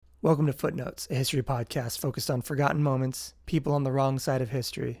Welcome to Footnotes, a history podcast focused on forgotten moments, people on the wrong side of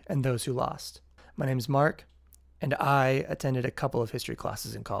history, and those who lost. My name is Mark, and I attended a couple of history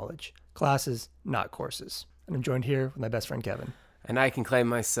classes in college. Classes, not courses. And I'm joined here with my best friend Kevin. And I can claim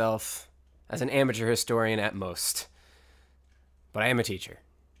myself as an amateur historian at most. But I am a teacher,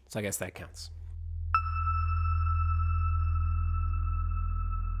 so I guess that counts.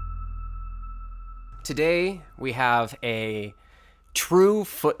 Today, we have a true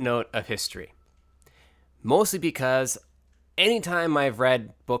footnote of history. Mostly because anytime I've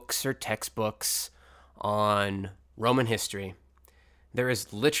read books or textbooks on Roman history, there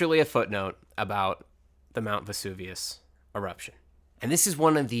is literally a footnote about the Mount Vesuvius eruption. And this is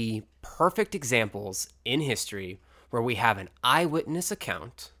one of the perfect examples in history where we have an eyewitness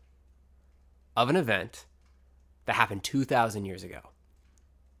account of an event that happened 2,000 years ago.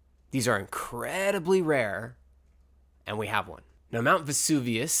 These are incredibly rare, and we have one. Now, Mount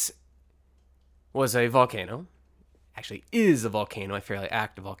Vesuvius was a volcano, actually is a volcano, a fairly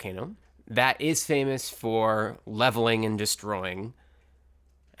active volcano, that is famous for leveling and destroying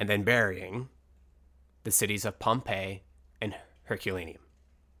and then burying the cities of Pompeii and Herculaneum.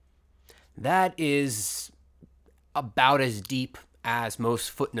 That is about as deep as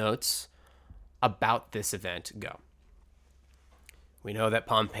most footnotes about this event go. We know that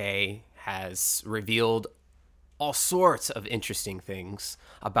Pompeii has revealed all sorts of interesting things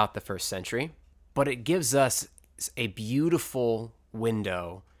about the first century, but it gives us a beautiful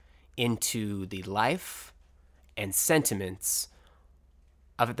window into the life and sentiments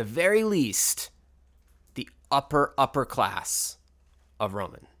of, at the very least, the upper class of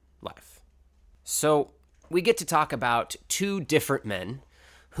Roman life. So we get to talk about two different men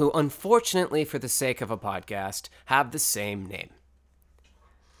who, unfortunately, for the sake of a podcast, have the same name.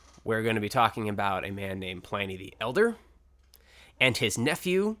 We're going to be talking about a man named Pliny the Elder and his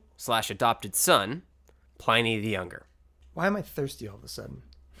nephew / adopted son, Pliny the Younger. Why am I thirsty all of a sudden?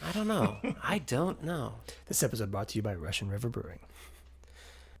 I don't know. This episode brought to you by Russian River Brewing.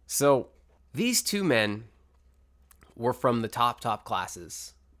 So these two men were from the top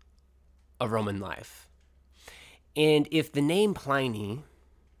classes of Roman life. And if the name Pliny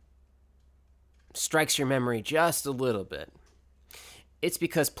strikes your memory just a little bit, it's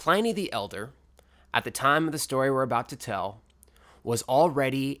because Pliny the Elder, at the time of the story we're about to tell, was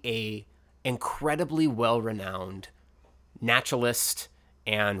already a incredibly well-renowned naturalist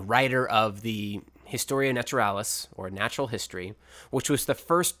and writer of the Historia Naturalis, or natural history, which was the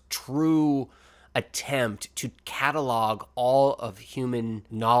first true attempt to catalog all of human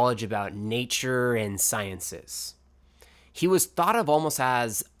knowledge about nature and sciences. He was thought of almost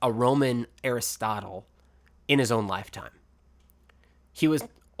as a Roman Aristotle in his own lifetime. He was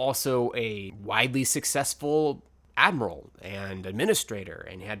also a widely successful admiral and administrator,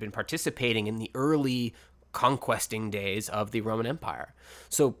 and had been participating in the early conquesting days of the Roman Empire.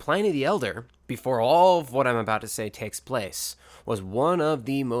 So Pliny the Elder, before all of what I'm about to say takes place, was one of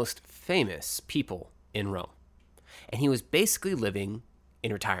the most famous people in Rome. And he was basically living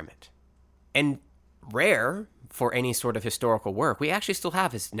in retirement. And rare for any sort of historical work, we actually still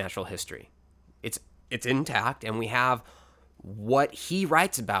have his natural history. It's intact, and we have what he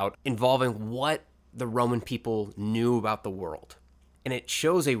writes about involving what the Roman people knew about the world. And it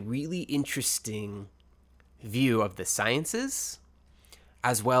shows a really interesting view of the sciences,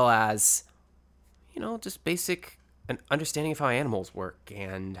 as well as, just basic an understanding of how animals work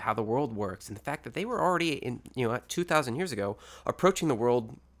and how the world works, and the fact that they were already at 2,000 years ago, approaching the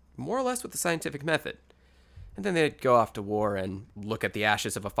world more or less with the scientific method. And then they'd go off to war and look at the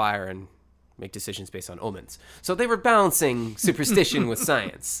ashes of a fire and make decisions based on omens. So they were balancing superstition with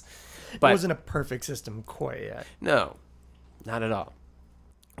science. But It wasn't a perfect system quite yet. No, not at all.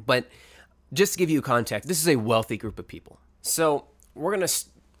 But just to give you context, this is a wealthy group of people. So we're going to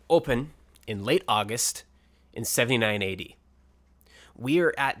open in late August in 79 AD. We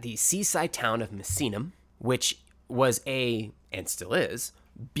are at the seaside town of Misenum, which was and still is,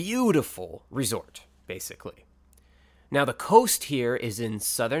 beautiful resort, basically. Now, the coast here is in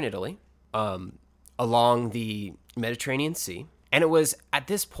southern Italy, along the Mediterranean Sea, and it was, at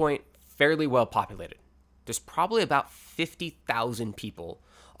this point, fairly well populated. There's probably about 50,000 people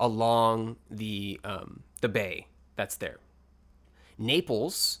along the bay that's there.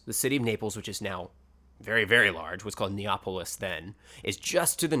 Naples, the city of Naples, which is now very, very large, was called Neapolis then, is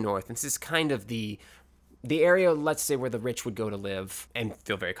just to the north. And this is kind of the area, let's say, where the rich would go to live and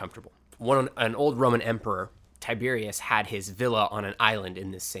feel very comfortable. An old Roman emperor, Tiberius, had his villa on an island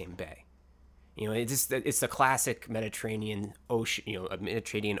in this same bay. It's the classic Mediterranean Ocean,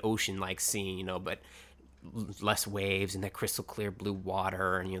 Mediterranean Ocean-like scene, but less waves and that crystal clear blue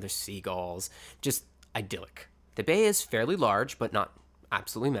water, and there's seagulls, just idyllic. The bay is fairly large, but not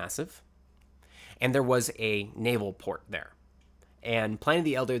absolutely massive. And there was a naval port there. And Pliny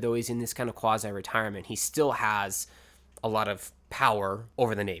the Elder, though he's in this kind of quasi-retirement, he still has a lot of power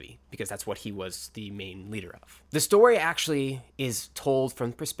over the Navy, because that's what he was the main leader of. The story actually is told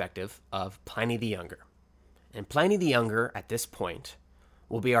from the perspective of Pliny the Younger. And Pliny the Younger, at this point,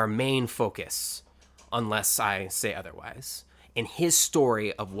 will be our main focus, unless I say otherwise, in his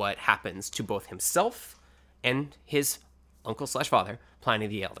story of what happens to both himself and his uncle/father, Pliny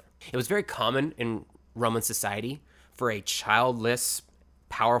the Elder. It was very common in Roman society for a childless,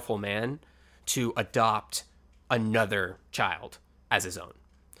 powerful man to adopt another child as his own.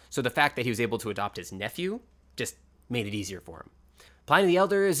 So the fact that he was able to adopt his nephew just made it easier for him. Pliny the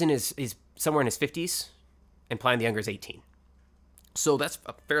Elder is somewhere in his 50s, and Pliny the Younger is 18. So that's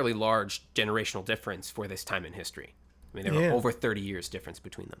a fairly large generational difference for this time in history. I mean, there were over 30 years difference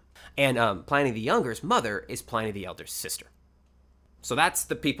between them. And Pliny the Younger's mother is Pliny the Elder's sister. So that's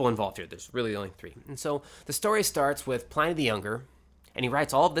the people involved here. There's really only 3. And so the story starts with Pliny the Younger, and he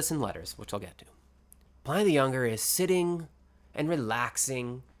writes all of this in letters, which I'll get to. Pliny the Younger is sitting and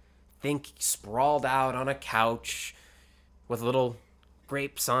relaxing, sprawled out on a couch with little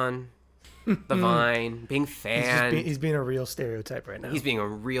grapes on the vine, being fanned. He's being a real stereotype right now. He's being a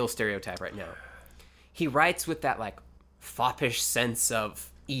real stereotype right now. He writes with that foppish sense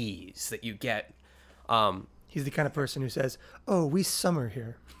of ease that you get. He's the kind of person who says, "Oh, we summer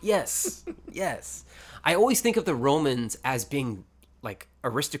here." Yes, yes. I always think of the Romans as being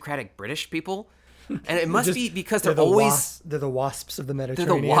aristocratic British people, and it must be because they're always they're the wasps of the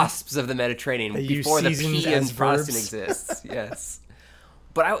Mediterranean. They're the wasps of the Mediterranean before the P in Protestant exists. Yes,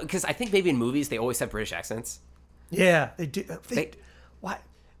 but because I think maybe in movies they always have British accents. Yeah, they do. Why?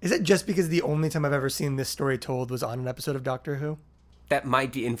 Is it just because the only time I've ever seen this story told was on an episode of Doctor Who? That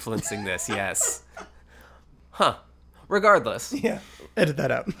might be influencing this, yes. Huh. Regardless. Yeah, edit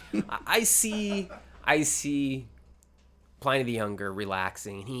that out. I see Pliny the Younger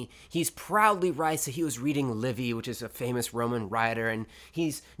relaxing. He's proudly writes that he was reading Livy, which is a famous Roman writer, and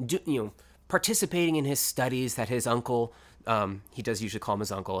he's participating in his studies that his uncle, he does usually call him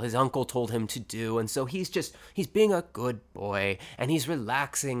his uncle told him to do. And so he's being a good boy, and he's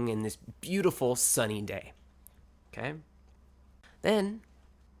relaxing in this beautiful sunny day. Okay? Then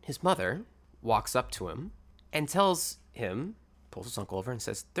his mother walks up to him and pulls his uncle over and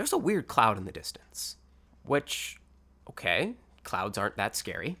says, "There's a weird cloud in the distance." Which, okay, clouds aren't that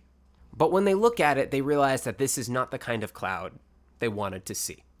scary. But when they look at it, they realize that this is not the kind of cloud they wanted to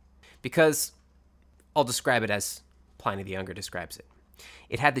see. Because I'll describe it as Pliny the Younger describes it.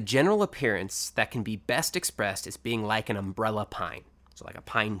 It had the general appearance that can be best expressed as being like an umbrella pine. So like a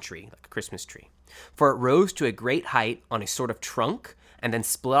pine tree, like a Christmas tree. For it rose to a great height on a sort of trunk and then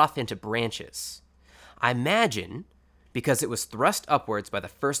split off into branches. I imagine because it was thrust upwards by the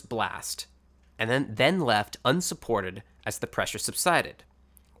first blast and then left unsupported as the pressure subsided.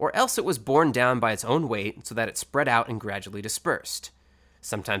 Or else it was borne down by its own weight so that it spread out and gradually dispersed.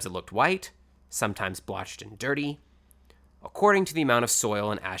 Sometimes it looked white, sometimes blotched and dirty, according to the amount of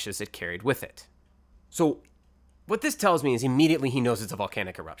soil and ashes it carried with it. So what this tells me is immediately he knows it's a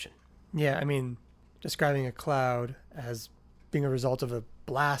volcanic eruption. Yeah, I mean, describing a cloud as being a result of a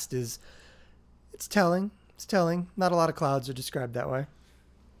blast it's telling. It's telling. Not a lot of clouds are described that way.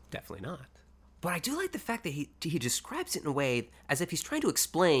 Definitely not. But I do like the fact that he describes it in a way as if he's trying to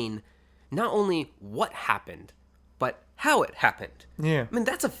explain not only what happened, but how it happened. Yeah. I mean,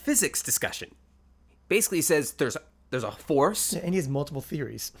 that's a physics discussion. Basically, he says there's a force. Yeah, and he has multiple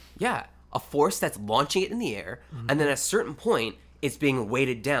theories. Yeah, a force that's launching it in the air, and then at a certain point, it's being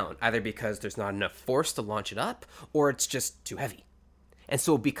weighted down, either because there's not enough force to launch it up, or it's just too heavy. And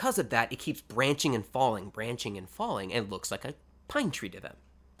so because of that, it keeps branching and falling, and looks like a pine tree to them.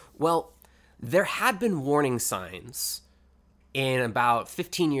 Well, there had been warning signs in about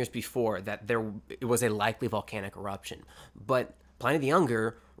 15 years before that it was a likely volcanic eruption. But Pliny the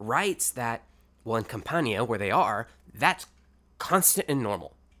Younger writes that, well, in Campania, where they are, that's constant and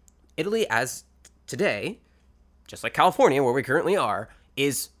normal. Italy, as today, just like California, where we currently are,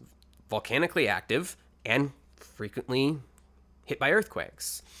 is volcanically active and frequently hit by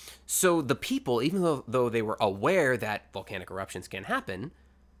earthquakes. So the people, even though they were aware that volcanic eruptions can happen,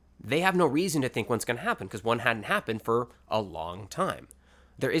 they have no reason to think one's going to happen because one hadn't happened for a long time.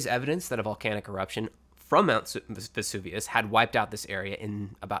 There is evidence that a volcanic eruption from Mount Vesuvius had wiped out this area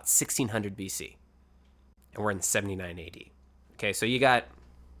in about 1600 BC. And we're in 79 AD. Okay, so you got,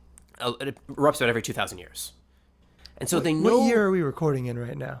 it erupts about every 2,000 years. And so they know... What year are we recording in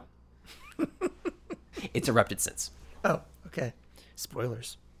right now? It's erupted since. Oh, okay.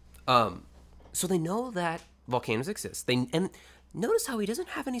 Spoilers. So they know that volcanoes exist. And notice how he doesn't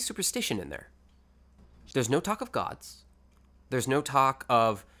have any superstition in there. There's no talk of gods. There's no talk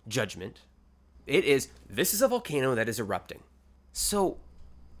of judgment. This is a volcano that is erupting. So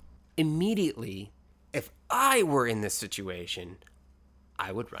immediately, if I were in this situation,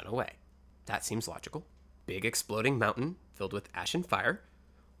 I would run away. That seems logical. Big exploding mountain filled with ash and fire.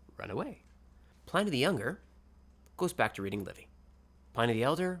 Run away. Pliny the Younger goes back to reading Livy. Pliny the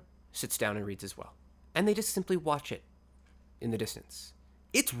Elder sits down and reads as well. And they just simply watch it in the distance.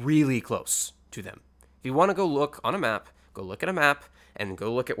 It's really close to them. If you want to go look on a map, go look at a map and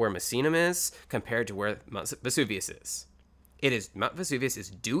go look at where Misenum is compared to where Mount Vesuvius is. Mount Vesuvius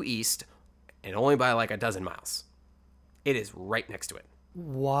is due east and only by like a dozen miles. It is right next to it.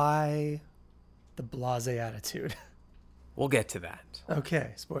 Why the blasé attitude? We'll get to that.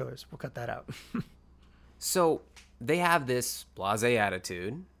 Okay, spoilers. We'll cut that out. So they have this blasé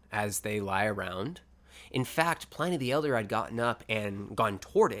attitude as they lie around. In fact, Pliny the Elder had gotten up and gone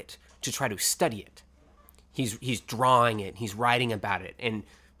toward it to try to study it. He's drawing it. He's writing about it, and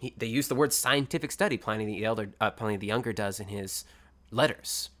they use the word scientific study. Pliny the Younger does in his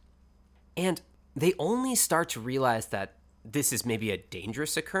letters, and they only start to realize that this is maybe a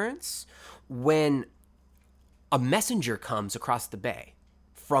dangerous occurrence when a messenger comes across the bay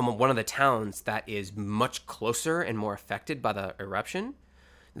from one of the towns that is much closer and more affected by the eruption.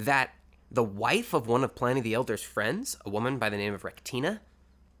 That the wife of one of Pliny the Elder's friends, a woman by the name of Rectina,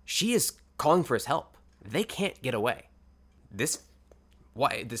 she is calling for his help. They can't get away. This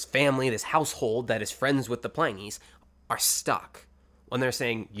family, this household that is friends with the Plinies are stuck when they're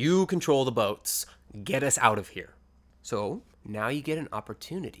saying, you control the boats, get us out of here. So now you get an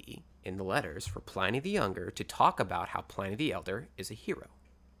opportunity in the letters for Pliny the Younger to talk about how Pliny the Elder is a hero.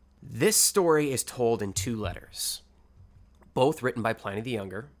 This story is told in 2 letters, both written by Pliny the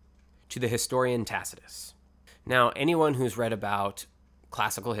Younger to the historian Tacitus. Now, anyone who's read about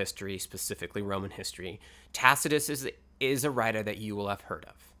classical history, specifically Roman history, Tacitus is a writer that you will have heard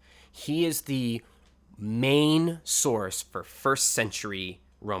of. He is the main source for first century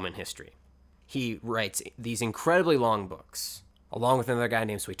Roman history. He writes these incredibly long books, along with another guy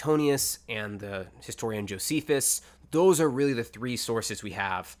named Suetonius and the historian Josephus. Those are really the 3 sources we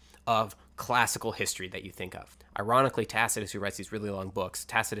have of classical history that you think of. Ironically, Tacitus, who writes these really long books,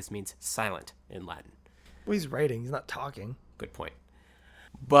 Tacitus means silent in Latin. Well, he's writing. He's not talking. Good point.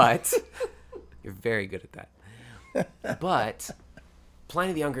 But you're very good at that. But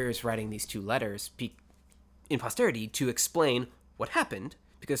Pliny the Younger is writing these 2 letters in posterity to explain what happened,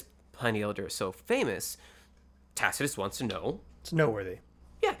 because Pliny the Elder is so famous. Tacitus wants to know. It's noteworthy.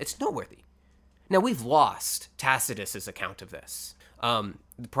 Yeah, it's noteworthy. Now, we've lost Tacitus's account of this.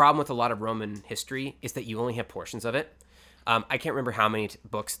 The problem with a lot of Roman history is that you only have portions of it. I can't remember how many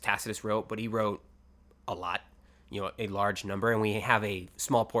books Tacitus wrote, but he wrote a lot, a large number, and we have a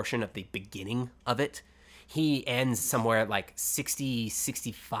small portion of the beginning of it. He ends somewhere at like 60,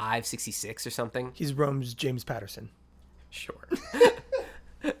 65, 66 or something. He's Rome's James Patterson. Sure.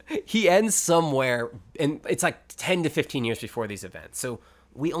 He ends somewhere, and it's like 10 to 15 years before these events. So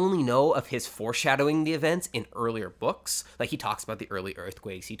we only know of his foreshadowing the events in earlier books. Like, he talks about the early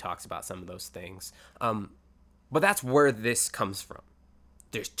earthquakes. He talks about some of those things. But that's where this comes from.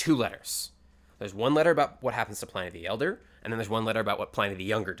 There's 2 letters. There's one letter about what happens to Pliny the Elder, and then there's one letter about what Pliny the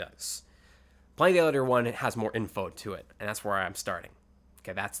Younger does. Pliny the Elder one has more info to it, and that's where I'm starting.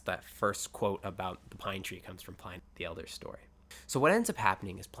 Okay, that's the first quote about the pine tree comes from Pliny the Elder's story. So what ends up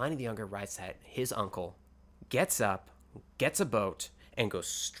happening is Pliny the Younger writes that his uncle gets up, gets a boat, and goes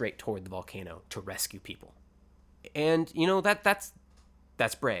straight toward the volcano to rescue people. And,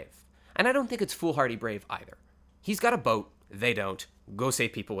 that's brave. And I don't think it's foolhardy brave either. He's got a boat, they don't. Go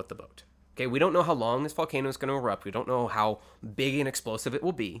save people with the boat. Okay, we don't know how long this volcano is going to erupt. We don't know how big and explosive it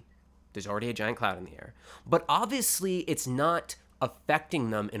will be. There's already a giant cloud in the air. But obviously, it's not affecting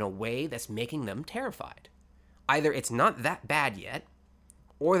them in a way that's making them terrified. Either it's not that bad yet,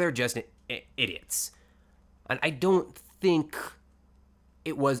 or they're just idiots. And I don't think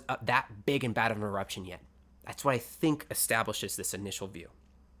it was that big and bad of an eruption yet. That's what I think establishes this initial view.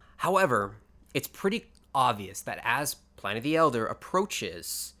 However, it's pretty obvious that as Pliny the Elder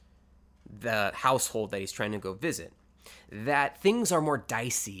approaches the household that he's trying to go visit, that things are more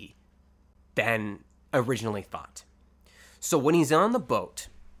dicey than originally thought. So when he's on the boat,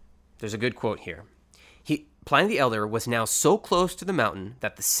 there's a good quote here. Pliny the Elder was now so close to the mountain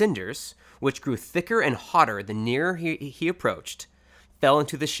that the cinders, which grew thicker and hotter the nearer he approached, fell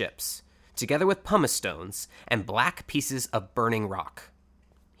into the ships, together with pumice stones and black pieces of burning rock.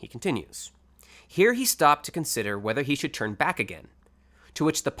 He continues. Here he stopped to consider whether he should turn back again, to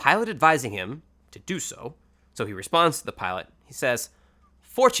which the pilot advising him to do so he responds to the pilot. He says,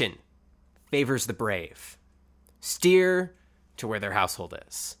 "Fortune favors the brave. Steer to where their household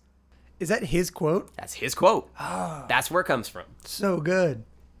is." Is that his quote? That's his quote. That's where it comes from. So good.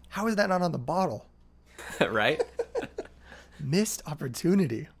 How is that not on the bottle? Right? Missed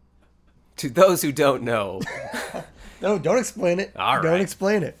opportunity. To those who don't know. No, don't explain it. All right. Don't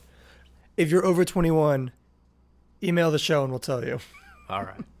explain it. If you're over 21, email the show and we'll tell you. All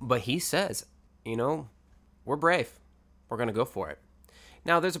right. But he says, we're brave. We're going to go for it.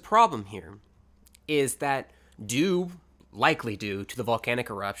 Now, there's a problem here, is that likely due to the volcanic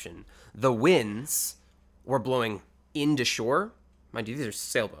eruption, the winds were blowing into shore. Mind you, these are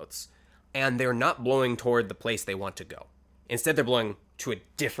sailboats. And they're not blowing toward the place they want to go. Instead, they're blowing to a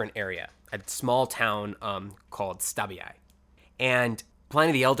different area, a small town called Stabiae. And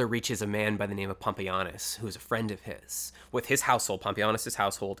Pliny the Elder reaches a man by the name of Pompeianus, who is a friend of his, with his household, Pompeianus'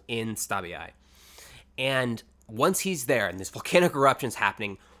 household in Stabiae. And once he's there and this volcanic eruption's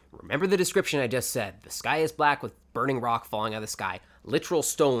happening, remember the description I just said. The sky is black with burning rock falling out of the sky. Literal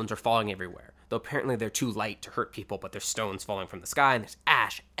stones are falling everywhere. Though apparently they're too light to hurt people, but there's stones falling from the sky and there's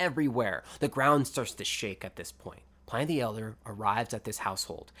ash everywhere. The ground starts to shake at this point. Pliny the Elder arrives at this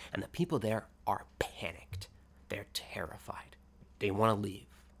household, and the people there are panicked. They're terrified. They want to leave.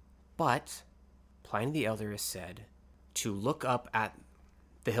 But Pliny the Elder is said to look up at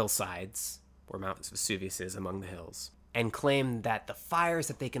the hillsides, where Mount Vesuvius is among the hills, and claim that the fires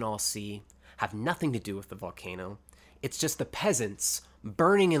that they can all see have nothing to do with the volcano. It's just the peasants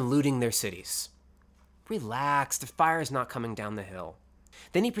burning and looting their cities. Relax, the fire is not coming down the hill.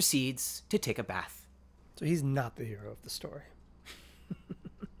 Then he proceeds to take a bath. So he's not the hero of the story.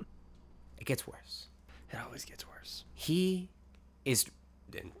 It gets worse. It always gets worse.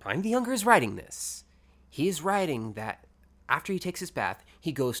 And Pliny the Younger is writing this. He is writing that after he takes his bath,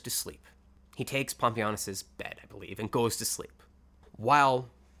 he goes to sleep. He takes Pompeianus' bed, I believe, and goes to sleep. While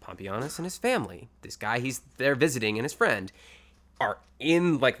Pompeianus and his family, this guy he's there visiting and his friend, are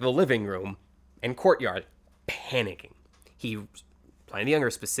in the living room and courtyard panicking. Pliny the Younger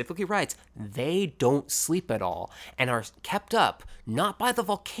specifically writes, they don't sleep at all and are kept up not by the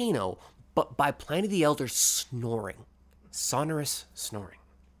volcano, but by Pliny the Elder's snoring. Sonorous snoring.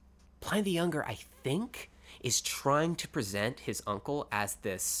 Pliny the Younger, I think, is trying to present his uncle as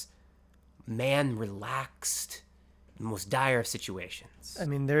this man relaxed, the most dire of situations. I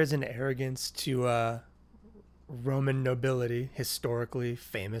mean, there is an arrogance to Roman nobility, historically,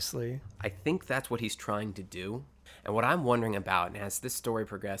 famously. I think that's what he's trying to do. And what I'm wondering about, and as this story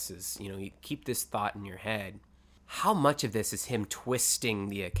progresses, you keep this thought in your head, how much of this is him twisting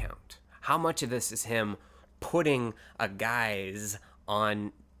the account? How much of this is him putting a guise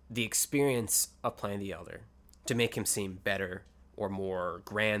on the experience of Pliny the Elder to make him seem better or more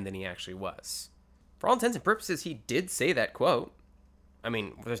grand than he actually was? For all intents and purposes, he did say that quote. I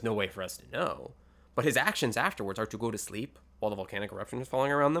mean, there's no way for us to know. But his actions afterwards are to go to sleep while the volcanic eruption is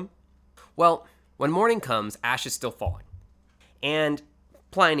falling around them. Well, when morning comes, ash is still falling. And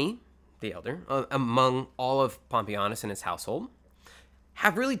Pliny the Elder, among all of Pompeianus and his household,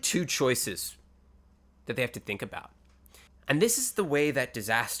 have really two choices that they have to think about. And this is the way that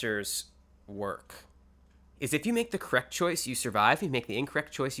disasters work. Is if you make the correct choice, you survive. If you make the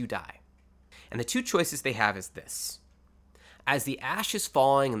incorrect choice, you die. And the two choices they have is this. As the ash is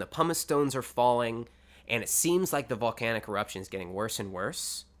falling and the pumice stones are falling, and it seems like the volcanic eruption is getting worse and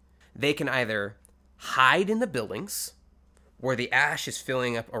worse, they can either hide in the buildings, where the ash is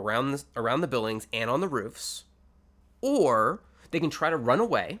filling up around the buildings and on the roofs, or they can try to run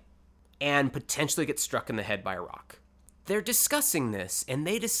away and potentially get struck in the head by a rock. They're discussing this, and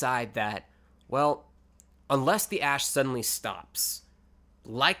they decide that, well, unless the ash suddenly stops,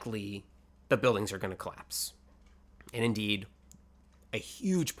 likely the buildings are going to collapse. And indeed, a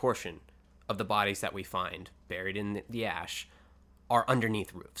huge portion of the bodies that we find buried in the ash are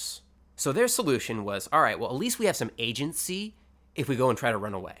underneath roofs. So their solution was, all right, well, at least we have some agency if we go and try to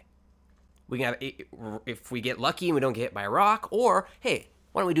run away. If we get lucky and we don't get hit by a rock, or, hey,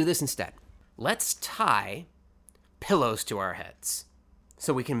 why don't we do this instead? Let's tie pillows to our heads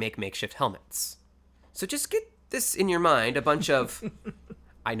so we can make makeshift helmets. So just get this in your mind, a bunch of,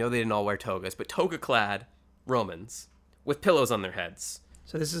 I know they didn't all wear togas, but toga-clad Romans with pillows on their heads.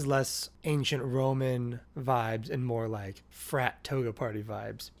 So this is less ancient Roman vibes and more like frat toga party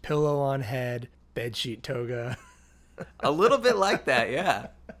vibes. Pillow on head, bedsheet toga. A little bit like that, yeah.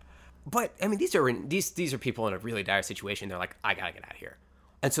 But I mean, these are people in a really dire situation. They're like, I gotta get out of here,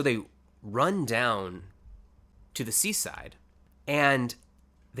 and so they run down to the seaside, and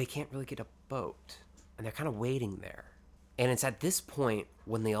they can't really get a boat, and they're kind of waiting there. And it's at this point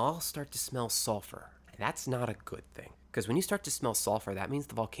when they all start to smell sulfur. And that's not a good thing, because when you start to smell sulfur, that means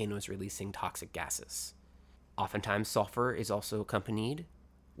the volcano is releasing toxic gases. Oftentimes, sulfur is also accompanied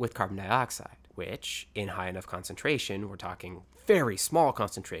with carbon dioxide, which, in high enough concentration, we're talking very small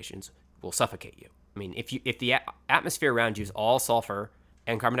concentrations, will suffocate you. I mean, if the atmosphere around you is all sulfur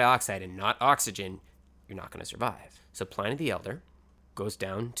and carbon dioxide and not oxygen, you're not going to survive. So Pliny the Elder goes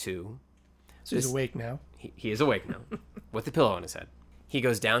down to... So he's awake now. He is awake now, with a pillow on his head. He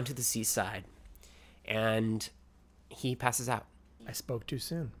goes down to the seaside, and he passes out. I spoke too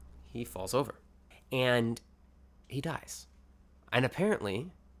soon. He falls over, and he dies. And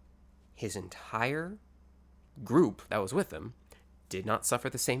apparently, his entire group that was with him did not suffer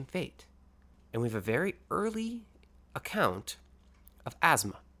the same fate. And we have a very early account of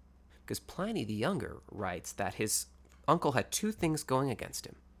asthma, because Pliny the Younger writes that his uncle had two things going against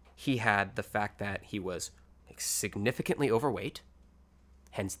him. He had the fact that he was significantly overweight,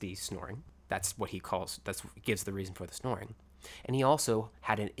 hence the snoring. That's what gives the reason for the snoring. And he also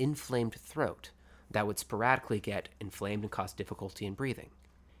had an inflamed throat that would sporadically get inflamed and cause difficulty in breathing.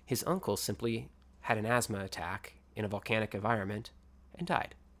 His uncle simply had an asthma attack in a volcanic environment and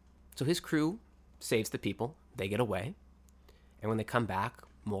died. So his crew saves the people, they get away, and when they come back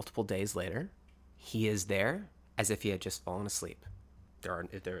multiple days later, he is there as if he had just fallen asleep.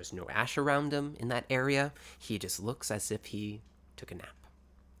 There is no ash around him in that area. He just looks as if he took a nap,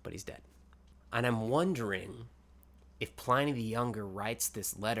 but he's dead. And I'm wondering if Pliny the Younger writes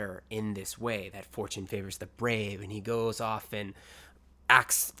this letter in this way, that fortune favors the brave, and he goes off and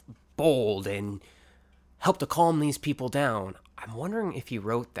acts bold and help to calm these people down. I'm wondering if he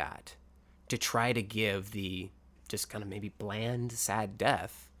wrote that to try to give the just kind of maybe bland, sad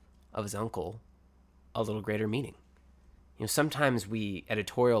death of his uncle a little greater meaning. You know, sometimes we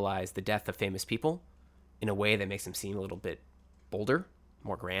editorialize the death of famous people in a way that makes them seem a little bit bolder,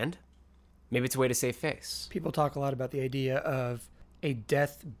 more grand. Maybe it's a way to save face. People talk a lot about the idea of a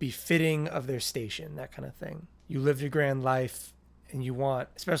death befitting of their station, that kind of thing. You lived a grand life, and you want,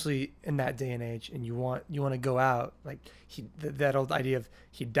 especially in that day and age, and you want to go out like that old idea of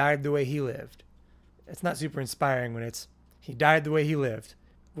he died the way he lived. It's not super inspiring when it's he died the way he lived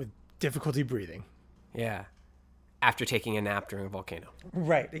with difficulty breathing. Yeah. After taking a nap during a volcano.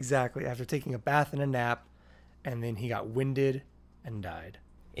 Right, exactly. After taking a bath and a nap, and then he got winded and died.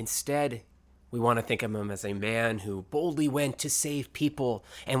 Instead, we want to think of him as a man who boldly went to save people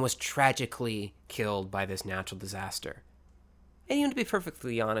and was tragically killed by this natural disaster. And even to be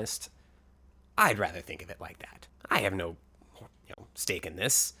perfectly honest, I'd rather think of it like that. I have no stake in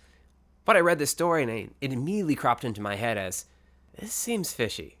this. But I read this story and it immediately cropped into my head as, this seems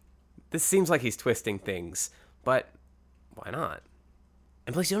fishy. This seems like he's twisting things, but why not?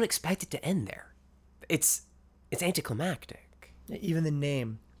 And plus, you don't expect it to end there. It's anticlimactic. Even the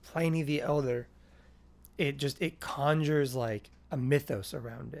name, Pliny the Elder, it conjures like a mythos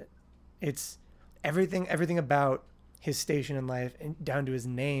around it. It's everything about his station in life and down to his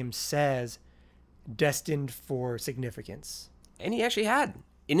name says destined for significance. And he actually had,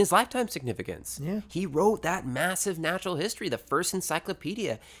 in his lifetime, significance. Yeah. He wrote that massive natural history, the first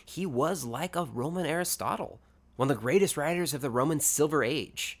encyclopedia. He was like a Roman Aristotle, one of the greatest writers of the Roman Silver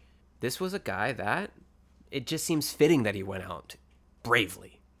Age. This was a guy that it just seems fitting that he went out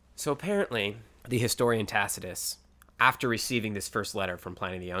bravely. So apparently, the historian Tacitus, after receiving this first letter from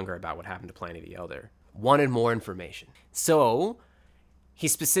Pliny the Younger about what happened to Pliny the Elder, wanted more information. So he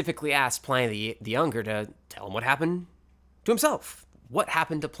specifically asked Pliny the Younger to tell him what happened to himself. What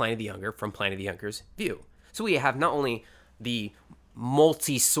happened to Pliny the Younger from Pliny the Younger's view? So we have not only the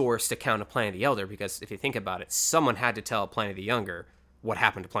multi-sourced account of Pliny the Elder, because if you think about it, someone had to tell Pliny the Younger what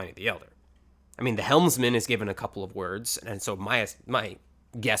happened to Pliny the Elder. I mean, the helmsman is given a couple of words, and so my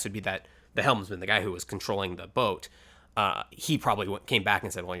guess would be that the helmsman, the guy who was controlling the boat, he probably came back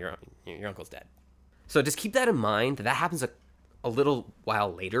and said, well, your uncle's dead. So just keep that in mind. That happens a little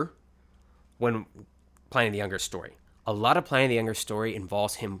while later when Pliny the Younger's story. A lot of Pliny the Younger's story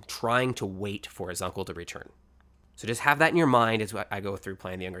involves him trying to wait for his uncle to return. So just have that in your mind as I go through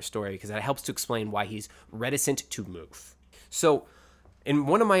Pliny the Younger's story, because that helps to explain why he's reticent to move. So, in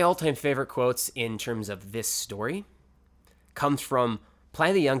one of my all-time favorite quotes in terms of this story comes from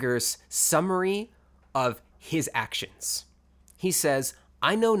Pliny the Younger's summary of his actions. He says,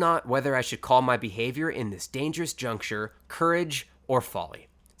 "I know not whether I should call my behavior in this dangerous juncture courage or folly."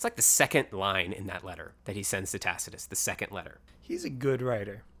 It's like the second line in that letter that he sends to Tacitus, the second letter. He's a good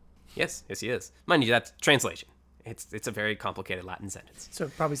writer. Yes, he is. Mind you, that's translation. It's a very complicated Latin sentence. So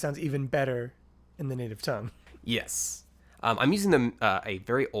it probably sounds even better in the native tongue. Yes. I'm using a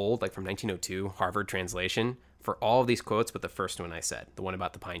very old, like from 1902, Harvard translation for all of these quotes, but the first one I said, the one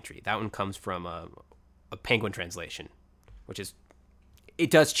about the pine tree, that one comes from a Penguin translation, which is, it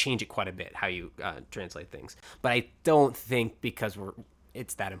does change it quite a bit how you translate things. But I don't think because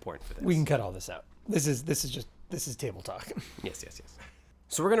it's that important for this. We can cut all this out. This is table talk. Yes.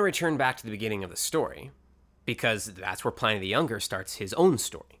 So we're going to return back to the beginning of the story because that's where Pliny the Younger starts his own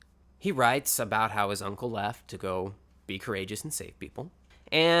story. He writes about how his uncle left to go be courageous and save people.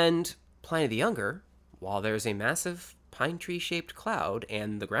 And Pliny the Younger, while there's a massive pine tree-shaped cloud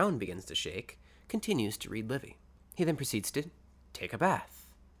and the ground begins to shake, continues to read Livy. He then proceeds to take a bath.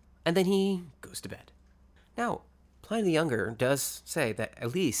 And then he goes to bed. Now, Pliny the Younger does say that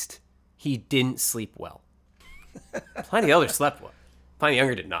at least he didn't sleep well. Pliny the Elder slept well. Pliny the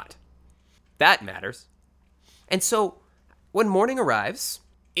Younger did not. That matters. And so, when morning arrives,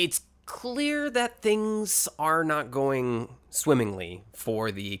 it's clear that things are not going swimmingly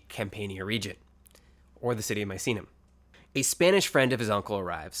for the Campania region, or the city of Misenum. A Spanish friend of his uncle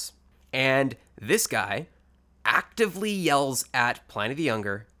arrives, and this guy actively yells at Pliny the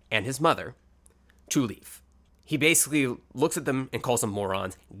Younger and his mother to leave. He basically looks at them and calls them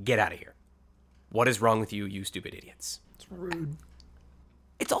morons. Get out of here. What is wrong with you, you stupid idiots? It's rude.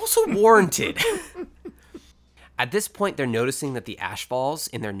 It's also warranted. At this point, they're noticing that the ash falls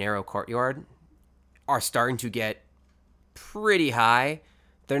in their narrow courtyard are starting to get pretty high.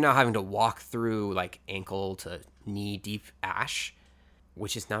 They're now having to walk through like ankle to knee deep ash,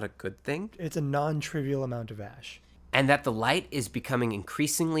 which is not a good thing. It's a non-trivial amount of ash. And that the light is becoming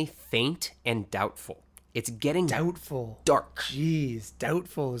increasingly faint and doubtful. It's getting Doubtful. dark. Jeez,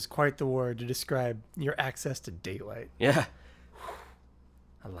 doubtful is quite the word to describe your access to daylight. Yeah.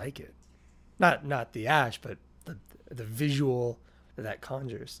 I like it. Not the ash, but the visual that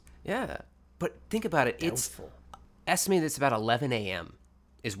conjures. Yeah. But think about it. Doubtful. It's estimated it's about 11 a.m.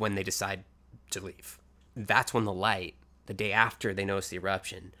 is when they decide to leave. That's when the light, the day after they notice the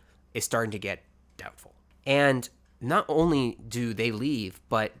eruption, is starting to get doubtful. And not only do they leave,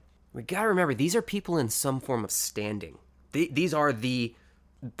 but we gotta remember, these are people in some form of standing. These are the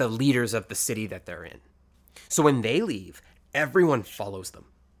leaders of the city that they're in. So when they leave, everyone follows them.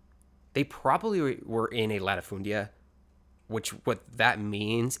 They probably were in a latifundia, which what that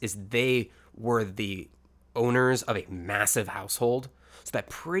means is they were the owners of a massive household, so that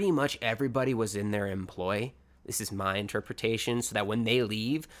pretty much everybody was in their employ. This is my interpretation, so that when they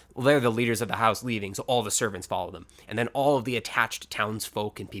leave, well, they're the leaders of the house leaving, so all the servants follow them. And then all of the attached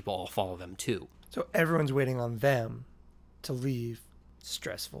townsfolk and people all follow them too. So everyone's waiting on them to leave.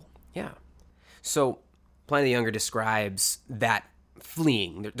 Stressful. Yeah. So Pliny the Younger describes that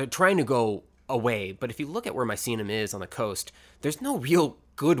fleeing. They're trying to go away, but if you look at where Misenum is on the coast, there's no real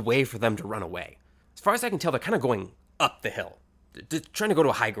good way for them to run away. As far as I can tell, they're kind of going up the hill. They're trying to go to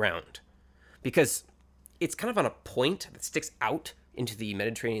a high ground because it's kind of on a point that sticks out into the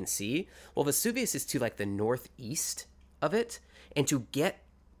Mediterranean Sea. Well, Vesuvius is to like the northeast of it, and to get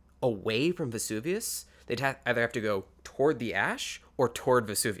away from Vesuvius, they'd either have to go toward the ash or toward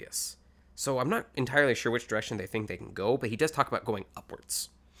Vesuvius. So I'm not entirely sure which direction they think they can go, but he does talk about going upwards.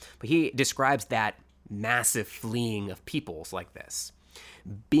 But he describes that massive fleeing of peoples like this.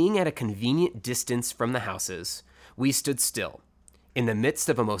 Being at a convenient distance from the houses, we stood still, in the midst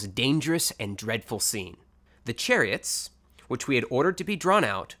of a most dangerous and dreadful scene. The chariots, which we had ordered to be drawn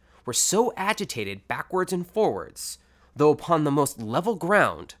out, were so agitated backwards and forwards, though upon the most level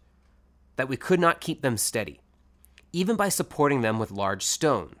ground, that we could not keep them steady, even by supporting them with large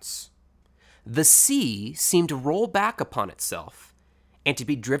stones. The sea seemed to roll back upon itself, and to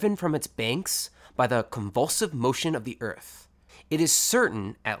be driven from its banks by the convulsive motion of the earth. It is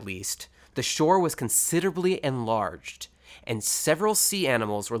certain, at least, the shore was considerably enlarged, and several sea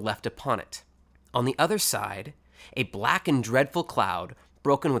animals were left upon it. On the other side, a black and dreadful cloud,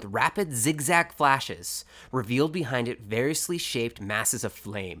 broken with rapid zigzag flashes, revealed behind it variously shaped masses of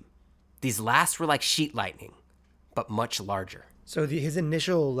flame. These last were like sheet lightning, but much larger. So his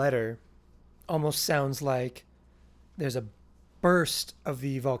initial letter almost sounds like there's a burst of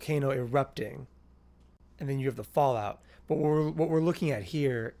the volcano erupting, and then you have the fallout. But what we're looking at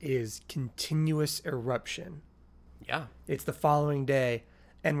here is continuous eruption. Yeah. It's the following day,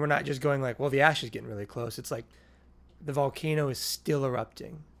 and we're not just going like, well, the ash is getting really close. It's like the volcano is still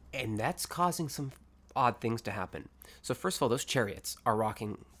erupting. And that's causing some odd things to happen. So first of all, those chariots are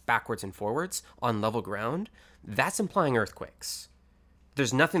rocking backwards and forwards on level ground. That's implying earthquakes.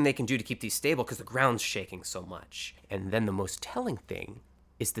 There's nothing they can do to keep these stable because the ground's shaking so much. And then the most telling thing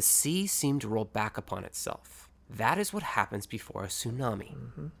is the sea seemed to roll back upon itself. That is what happens before a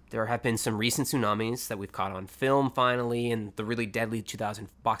tsunami. There have been some recent tsunamis that we've caught on film finally, and the really deadly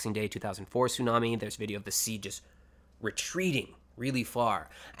Boxing Day 2004 tsunami. There's video of the sea just retreating really far,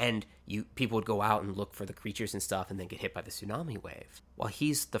 and people would go out and look for the creatures and stuff and then get hit by the tsunami wave. Well,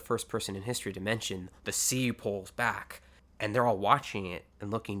 he's the first person in history to mention the sea pulls back, and they're all watching it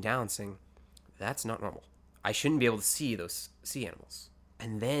and looking down saying, that's not normal. I shouldn't be able to see those sea animals.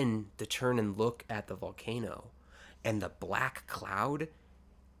 And then to turn and look at the volcano, and the black cloud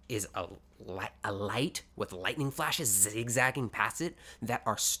is a light with lightning flashes zigzagging past it that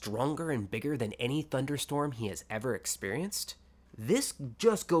are stronger and bigger than any thunderstorm he has ever experienced. This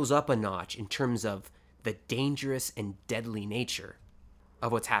just goes up a notch in terms of the dangerous and deadly nature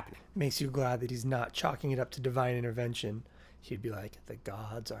of what's happening. Makes you glad that he's not chalking it up to divine intervention. He'd be like, the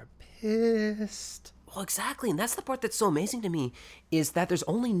gods are pissed. Well, exactly. And that's the part that's so amazing to me, is that there's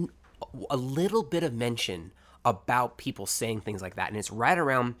only a little bit of mention about people saying things like that. And it's right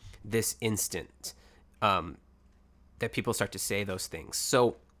around this instant that people start to say those things.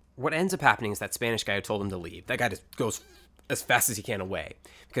 So what ends up happening is that Spanish guy who told him to leave, that guy just goes as fast as he can away.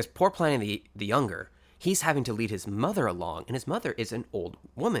 Because poor Pliny the Younger, he's having to lead his mother along. And his mother is an old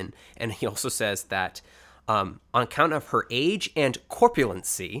woman. And he also says that on account of her age and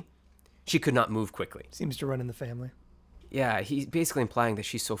corpulency, she could not move quickly. Seems to run in the family. Yeah, he's basically implying that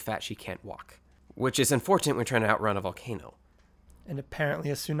she's so fat she can't walk, which is unfortunate when trying to outrun a volcano. And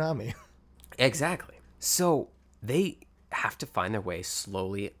apparently a tsunami. Exactly. So they have to find their way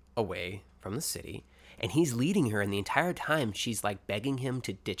slowly away from the city, and he's leading her, and the entire time she's like begging him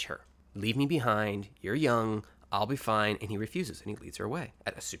to ditch her. Leave me behind, you're young, I'll be fine, and he refuses, and he leads her away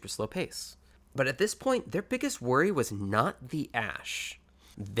at a super slow pace. But at this point, their biggest worry was not the ash.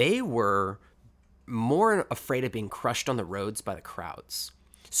 They were more afraid of being crushed on the roads by the crowds.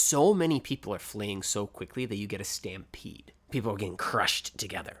 So many people are fleeing so quickly that you get a stampede. People are getting crushed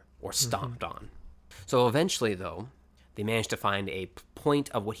together or stomped on. So eventually, though, they manage to find a point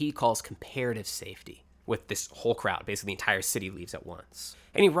of what he calls comparative safety with this whole crowd. Basically, the entire city leaves at once.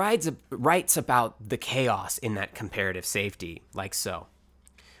 And he writes about the chaos in that comparative safety like so.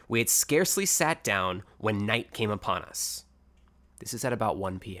 We had scarcely sat down when night came upon us. This is at about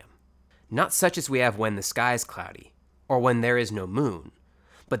 1 p.m. Not such as we have when the sky is cloudy, or when there is no moon,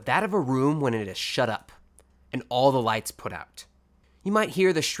 but that of a room when it is shut up, and all the lights put out. You might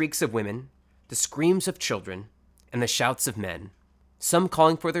hear the shrieks of women, the screams of children, and the shouts of men, some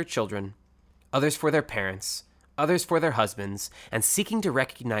calling for their children, others for their parents, others for their husbands, and seeking to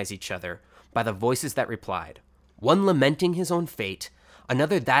recognize each other by the voices that replied, one lamenting his own fate,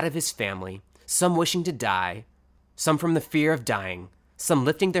 another that of his family, some wishing to die, some from the fear of dying, some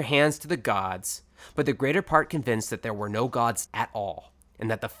lifting their hands to the gods, but the greater part convinced that there were no gods at all, and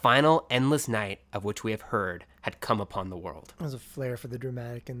that the final endless night of which we have heard had come upon the world. There's a flair for the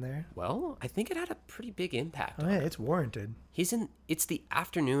dramatic in there. Well, I think it had a pretty big impact. Oh yeah, it's warranted. It's the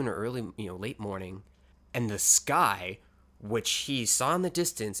afternoon or early, late morning, and the sky, which he saw in the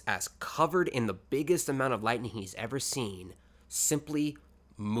distance as covered in the biggest amount of lightning he's ever seen, simply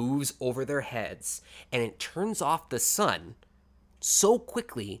moves over their heads, and it turns off the sun so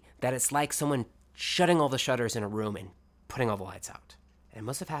quickly that it's like someone shutting all the shutters in a room and putting all the lights out. And it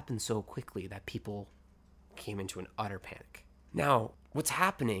must have happened so quickly that people came into an utter panic. Now, what's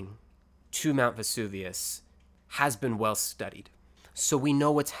happening to Mount Vesuvius has been well studied, so we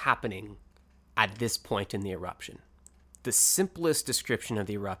know what's happening at this point in the eruption. The simplest description of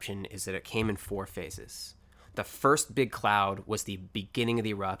the eruption is that it came in 4 phases. The first big cloud was the beginning of the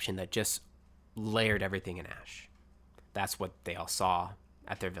eruption that just layered everything in ash. That's what they all saw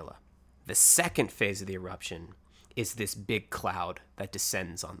at their villa. The second phase of the eruption is this big cloud that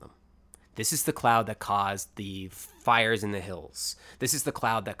descends on them. This is the cloud that caused the fires in the hills. This is the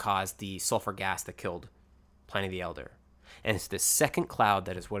cloud that caused the sulfur gas that killed Pliny the Elder. And it's the second cloud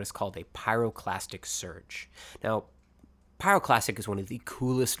that is what is called a pyroclastic surge. Now, pyroclastic is one of the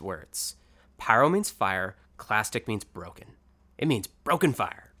coolest words. Pyro means fire, clastic means broken. It means broken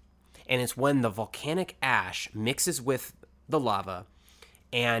fire. And it's when the volcanic ash mixes with the lava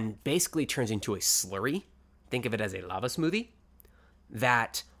and basically turns into a slurry, think of it as a lava smoothie,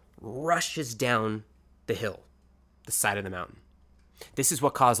 that rushes down the hill, the side of the mountain. This is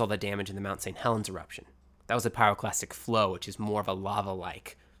what caused all the damage in the Mount St. Helens eruption. That was a pyroclastic flow, which is more of a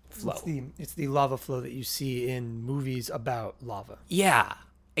lava-like flow. It's the lava flow that you see in movies about lava. Yeah,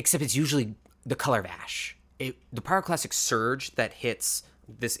 except it's usually the color of ash. The pyroclastic surge that hits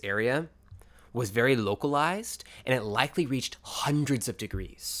this area was very localized, and it likely reached hundreds of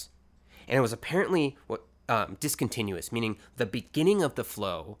degrees. And it was apparently discontinuous, meaning the beginning of the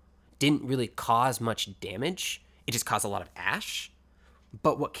flow didn't really cause much damage. It just caused a lot of ash.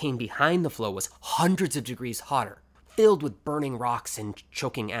 But what came behind the flow was hundreds of degrees hotter, filled with burning rocks and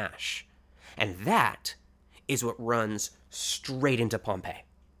choking ash. And that is what runs straight into Pompeii.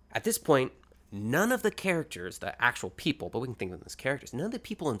 At this point, none of the characters, the actual people, but we can think of them as characters, none of the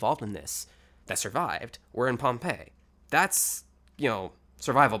people involved in this that survived were in Pompeii. That's,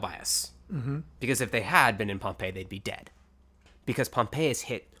 survival bias. Mm-hmm. Because if they had been in Pompeii, they'd be dead. Because Pompeii is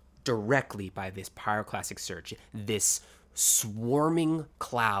hit directly by this pyroclastic surge, this swarming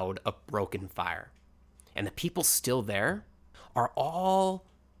cloud of broken fire. And the people still there are all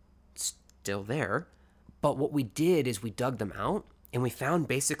still there. But what we did is we dug them out and we found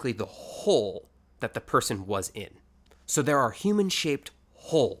basically the hole that the person was in. So there are human-shaped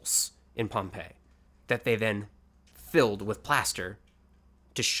holes in Pompeii that they then filled with plaster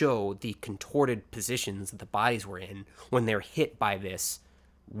to show the contorted positions that the bodies were in when they're hit by this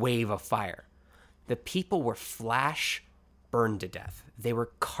wave of fire. The people were flash burned to death. They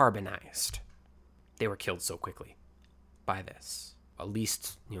were carbonized. They were killed so quickly by this. At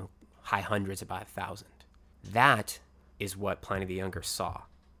least, high hundreds, about 1,000. That is what Pliny the Younger saw.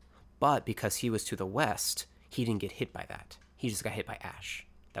 But because he was to the west, he didn't get hit by that. He just got hit by ash.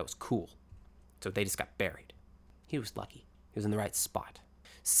 That was cool. So they just got buried. He was lucky. He was in the right spot.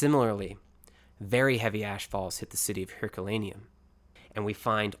 Similarly, very heavy ash falls hit the city of Herculaneum. And we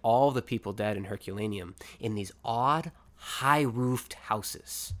find all the people dead in Herculaneum in these odd, high-roofed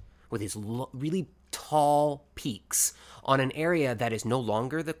houses with these really tall peaks on an area that is no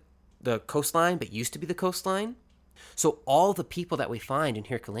longer the coastline, but used to be the coastline. So all the people that we find in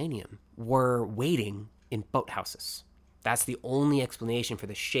Herculaneum were waiting in boathouses. That's the only explanation for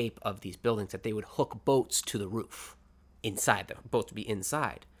the shape of these buildings, that they would hook boats to the roof inside. The boats would be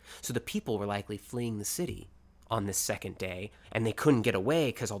inside. So the people were likely fleeing the city on this second day, and they couldn't get away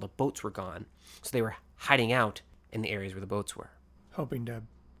because all the boats were gone. So they were hiding out in the areas where the boats were. Hoping to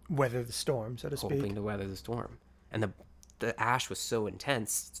weather the storm, so to speak. Hoping to weather the storm. And the ash was so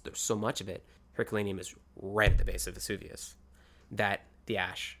intense, there's so much of it, Herculaneum is right at the base of Vesuvius, that the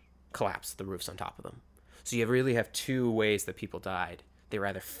ash collapsed the roofs on top of them. So you really have two ways that people died. They were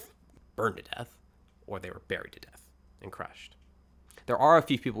either burned to death, or they were buried to death and crushed. There are a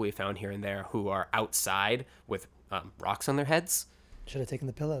few people we found here and there who are outside with rocks on their heads. Should have taken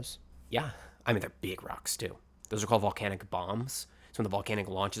the pillows. Yeah. I mean, they're big rocks, too. Those are called volcanic bombs. So when the volcanic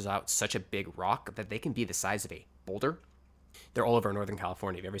launches out such a big rock that they can be the size of a boulder. They're all over Northern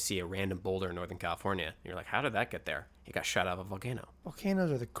California. If you ever see a random boulder in Northern California, you're like, how did that get there? It got shot out of a volcano.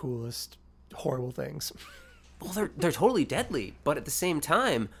 Volcanoes are the coolest, horrible things. Well, they're totally deadly, but at the same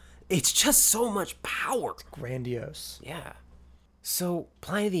time, it's just so much power. It's grandiose. Yeah. So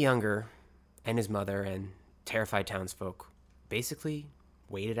Pliny the Younger and his mother and terrified townsfolk basically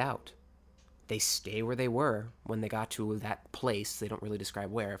waited out. They stay where they were when they got to that place, they don't really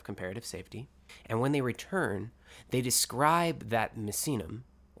describe where, of comparative safety. And when they return, they describe that Misenum,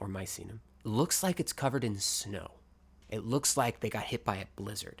 or Misenum, looks like it's covered in snow. It looks like they got hit by a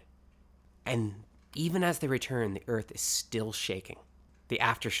blizzard. And even as they return, the earth is still shaking. The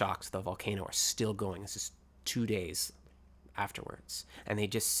aftershocks of the volcano are still going. This is 2 days afterwards. And they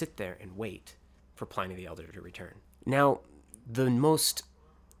just sit there and wait for Pliny the Elder to return. Now, the most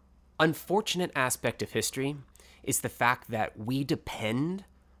unfortunate aspect of history is the fact that we depend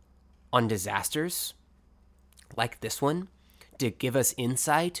on disasters like this one to give us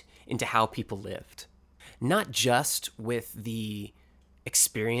insight into how people lived. Not just with the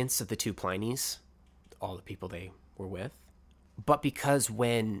experience of the two Plinies, all the people they were with, but because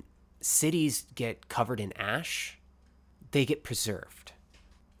when cities get covered in ash, they get preserved.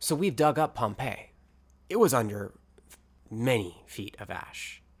 So we've dug up Pompeii. It was under many feet of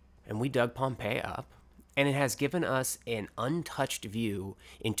ash. And we dug Pompeii up, and it has given us an untouched view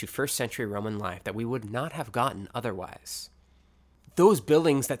into first century Roman life that we would not have gotten otherwise. Those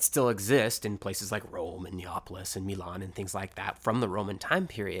buildings that still exist in places like Rome and Neapolis and Milan and things like that from the Roman time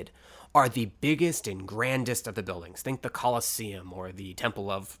period are the biggest and grandest of the buildings. Think the Colosseum or the Temple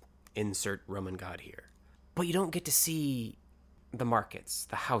of insert Roman god here. But you don't get to see the markets,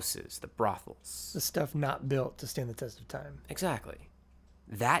 the houses, the brothels. The stuff not built to stand the test of time. Exactly.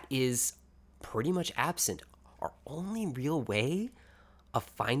 That is pretty much absent. Our only real way of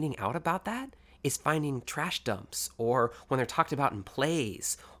finding out about that is finding trash dumps, or when they're talked about in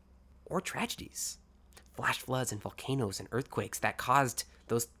plays, or tragedies. Flash floods and volcanoes and earthquakes that caused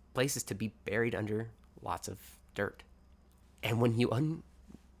those places to be buried under lots of dirt. And when you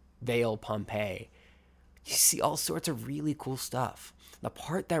unveil Pompeii, you see all sorts of really cool stuff. The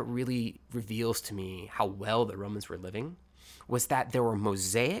part that really reveals to me how well the Romans were living was that there were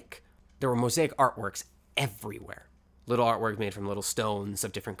mosaic there were mosaic artworks everywhere. Little artwork made from little stones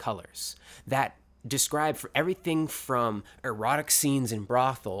of different colors that described for everything from erotic scenes in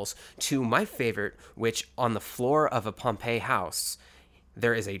brothels to my favorite, which on the floor of a Pompeii house,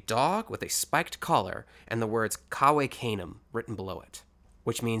 there is a dog with a spiked collar and the words Cave Canem written below it,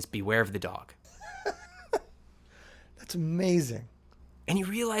 which means beware of the dog. That's amazing. And you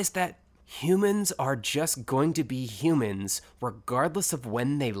realize that humans are just going to be humans regardless of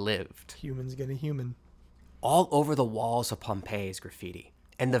when they lived. Humans gonna human. All over the walls of Pompeii is graffiti.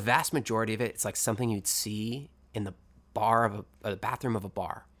 And the vast majority of it, it's like something you'd see in the bar of a bathroom of a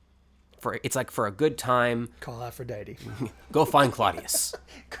bar. It's like for a good time. Call Aphrodite. Go find Claudius.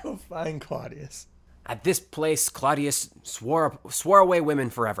 Go find Claudius. At this place, Claudius swore away women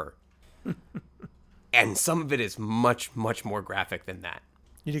forever. And some of it is much, much more graphic than that.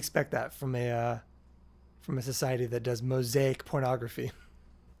 You'd expect that from a society that does mosaic pornography.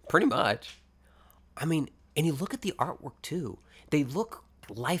 Pretty much. I mean, and you look at the artwork too. They look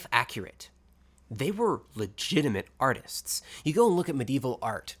life accurate. They were legitimate artists. You go and look at medieval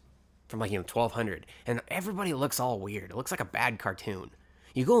art from 1200, and everybody looks all weird. It looks like a bad cartoon.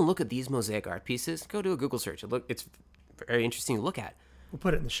 You go and look at these mosaic art pieces, go do a Google search. It's very interesting to look at. We'll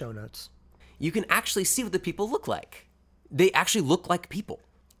put it in the show notes. You can actually see what the people look like. They actually look like people.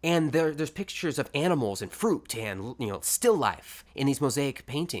 And there's pictures of animals and fruit and still life in these mosaic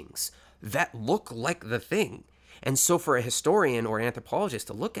paintings that look like the thing. And so for a historian or anthropologist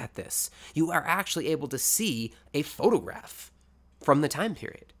to look at this, you are actually able to see a photograph from the time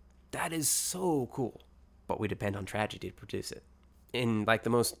period. That is so cool. But we depend on tragedy to produce it. In the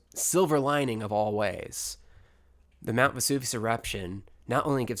most silver lining of all ways, the Mount Vesuvius eruption not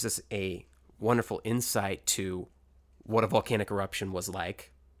only gives us a wonderful insight to what a volcanic eruption was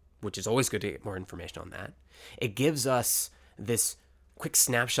like, which is always good to get more information on that. It gives us this quick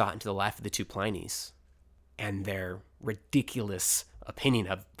snapshot into the life of the two Plinies and their ridiculous opinion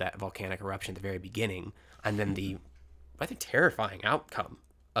of that volcanic eruption at the very beginning, and then the rather terrifying outcome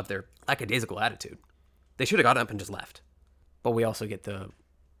of their lackadaisical attitude. They should have got up and just left. But we also get the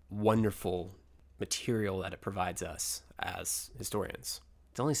wonderful material that it provides us as historians.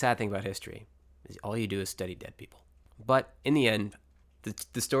 The only sad thing about history is all you do is study dead people. But in the end,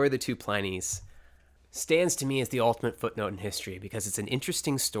 the story of the two Plinies stands to me as the ultimate footnote in history because it's an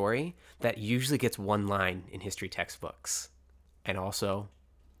interesting story that usually gets one line in history textbooks. And also...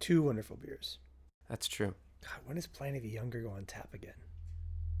 2 wonderful beers. That's true. God, when does Pliny the Younger go on tap again?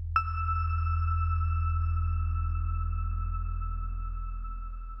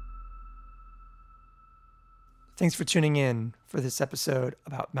 Thanks for tuning in for this episode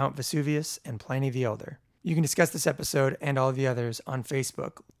about Mount Vesuvius and Pliny the Elder. You can discuss this episode and all the others on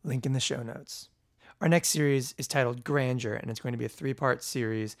Facebook, link in the show notes. Our next series is titled Grandeur, and it's going to be a 3-part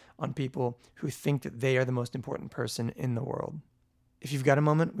series on people who think that they are the most important person in the world. If you've got a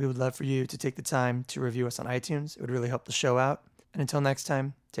moment, we would love for you to take the time to review us on iTunes. It would really help the show out. And until next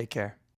time, take care.